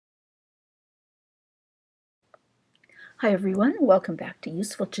Hi everyone, welcome back to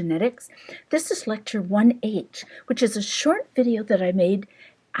Useful Genetics. This is lecture 1H, which is a short video that I made.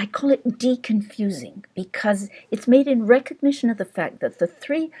 I call it deconfusing because it's made in recognition of the fact that the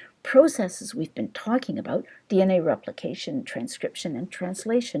three processes we've been talking about, DNA replication, transcription, and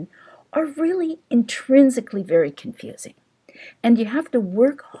translation, are really intrinsically very confusing. And you have to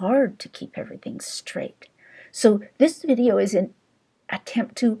work hard to keep everything straight. So this video is an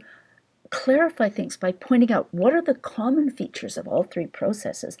attempt to clarify things by pointing out what are the common features of all three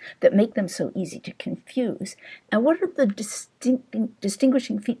processes that make them so easy to confuse, and what are the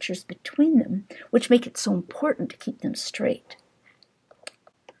distinguishing features between them which make it so important to keep them straight.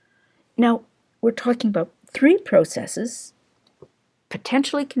 Now, we're talking about three processes,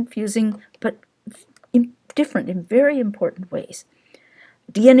 potentially confusing, but different in very important ways.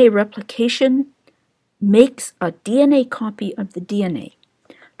 DNA replication makes a DNA copy of the DNA.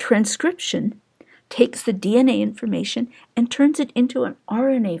 Transcription takes the DNA information and turns it into an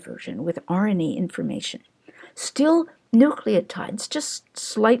RNA version with RNA information. Still nucleotides, just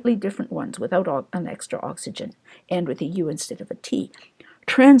slightly different ones without an extra oxygen and with a U instead of a T.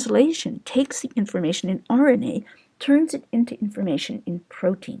 Translation takes the information in RNA, turns it into information in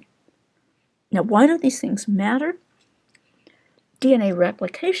protein. Now, why do these things matter? DNA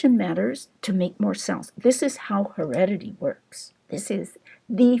replication matters to make more cells. This is how heredity works. This is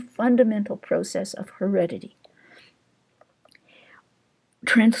the fundamental process of heredity.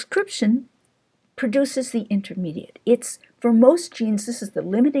 Transcription produces the intermediate. It's, for most genes, this is the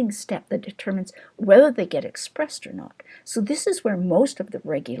limiting step that determines whether they get expressed or not. So this is where most of the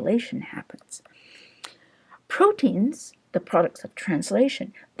regulation happens. Proteins, the products of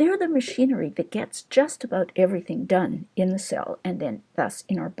translation, they're the machinery that gets just about everything done in the cell and then thus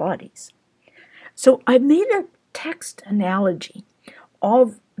in our bodies. So I made a text analogy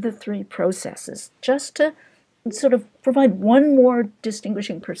of the three processes just to sort of provide one more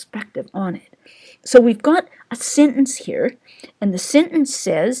distinguishing perspective on it. So we've got a sentence here, and the sentence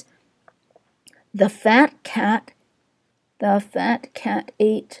says, the fat cat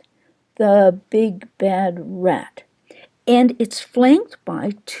ate the big bad rat. And it's flanked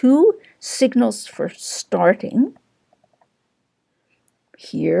by two signals for starting,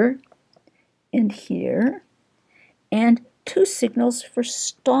 here and here, and two signals for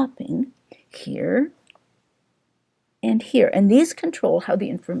stopping, here and here. And these control how the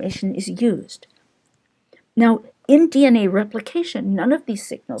information is used. Now, in DNA replication, none of these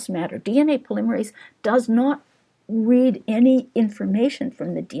signals matter. DNA polymerase does not read any information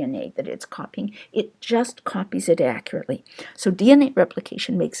from the DNA that it's copying. It just copies it accurately. So DNA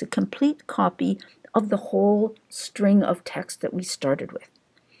replication makes a complete copy of the whole string of text that we started with.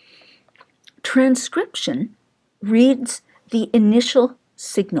 Transcription reads the initial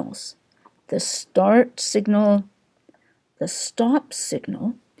signals, the start signal, the stop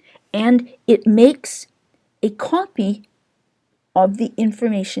signal, and it makes a copy of the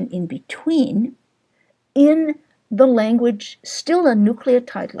information in between in the language, still a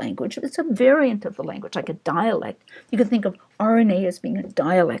nucleotide language. It's a variant of the language, like a dialect. You can think of RNA as being a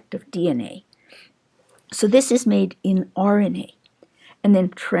dialect of DNA. So this is made in RNA. And then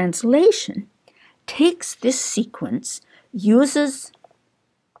translation takes this sequence, uses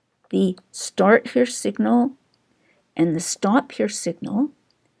the start here signal and the stop here signal,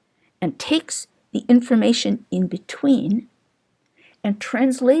 and takes the information in between and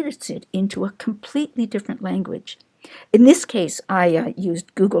translates it into a completely different language. In this case, I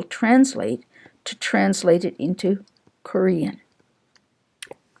used Google Translate to translate it into Korean.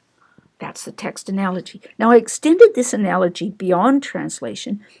 That's the text analogy. Now, I extended this analogy beyond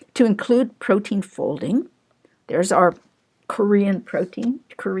translation to include protein folding. There's our Korean protein,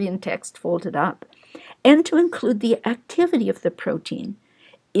 Korean text folded up, and to include the activity of the protein.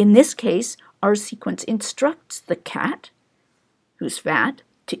 In this case, our sequence instructs the cat, who's fat,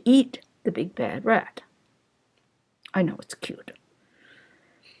 to eat the big bad rat. I know it's cute.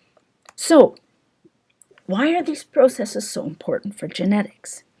 So, why are these processes so important for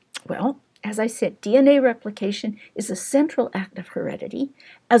genetics? Well, as I said, DNA replication is a central act of heredity.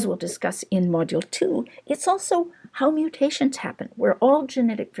 As we'll discuss in Module 2, it's also how mutations happen, where all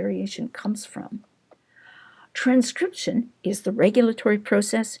genetic variation comes from. Transcription is the regulatory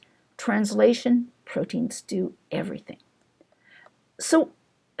process. Translation, proteins do everything. So,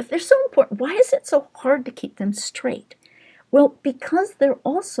 if they're so important, why is it so hard to keep them straight? Well, because they're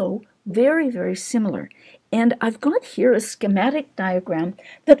also very, very similar. And I've got here a schematic diagram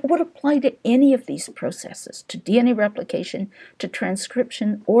that would apply to any of these processes, to DNA replication, to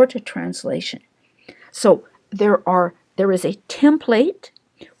transcription, or to translation. So there is a template,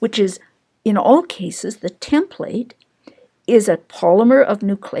 which is, in all cases, the template is a polymer of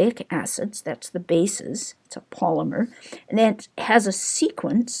nucleic acids. That's the bases. It's a polymer. And then it has a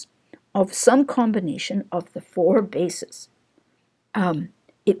sequence of some combination of the 4 bases.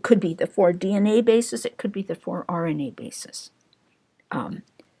 It could be the 4 DNA bases. It could be the 4 RNA bases.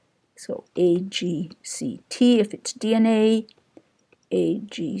 So AGCT if it's DNA,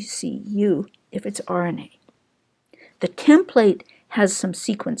 AGCU if it's RNA. The template has some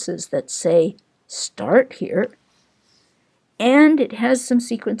sequences that say start here, and it has some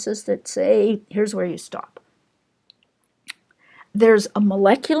sequences that say here's where you stop. There's a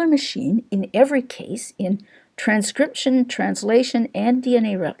molecular machine in every case. In transcription, translation, and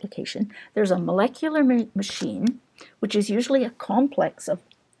DNA replication, there's a molecular machine, which is usually a complex of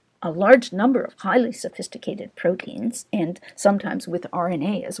a large number of highly sophisticated proteins, and sometimes with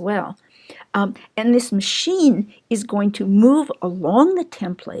RNA as well. And this machine is going to move along the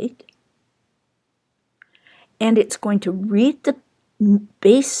template, and it's going to read the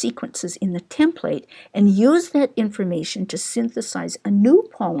base sequences in the template and use that information to synthesize a new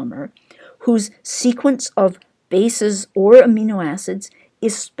polymer whose sequence of bases or amino acids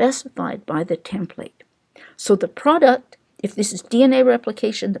is specified by the template. So the product, if this is DNA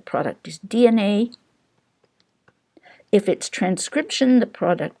replication, the product is DNA. If it's transcription, the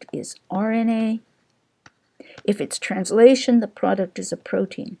product is RNA. If it's translation, the product is a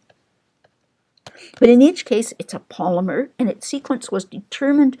protein. But in each case, it's a polymer, and its sequence was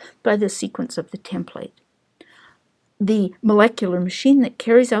determined by the sequence of the template. The molecular machine that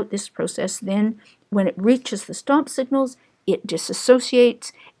carries out this process then, when it reaches the stop signals, it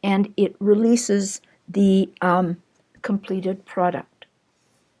disassociates and it releases the completed product.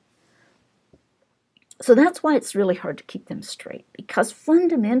 So that's why it's really hard to keep them straight, because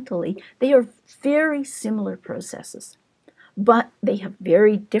fundamentally they are very similar processes, but they have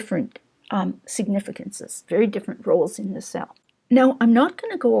very different significances, very different roles in the cell. Now, I'm not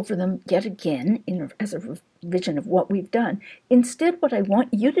going to go over them yet again as a revision of what we've done. Instead, what I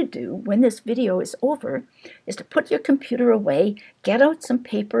want you to do when this video is over is to put your computer away, get out some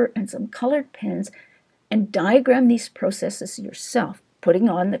paper and some colored pens, and diagram these processes yourself, putting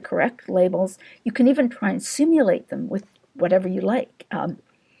on the correct labels. You can even try and simulate them with whatever you like,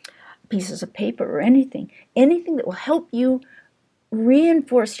 pieces of paper or anything that will help you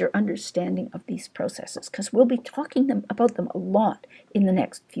reinforce your understanding of these processes, because we'll be talking about them a lot in the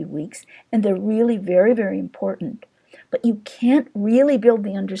next few weeks, and they're really very, very important. But you can't really build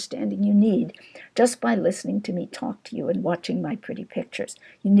the understanding you need just by listening to me talk to you and watching my pretty pictures.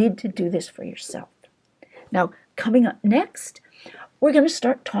 You need to do this for yourself. Now, coming up next, we're going to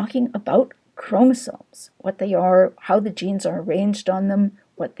start talking about chromosomes, what they are, how the genes are arranged on them,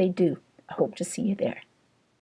 what they do. I hope to see you there.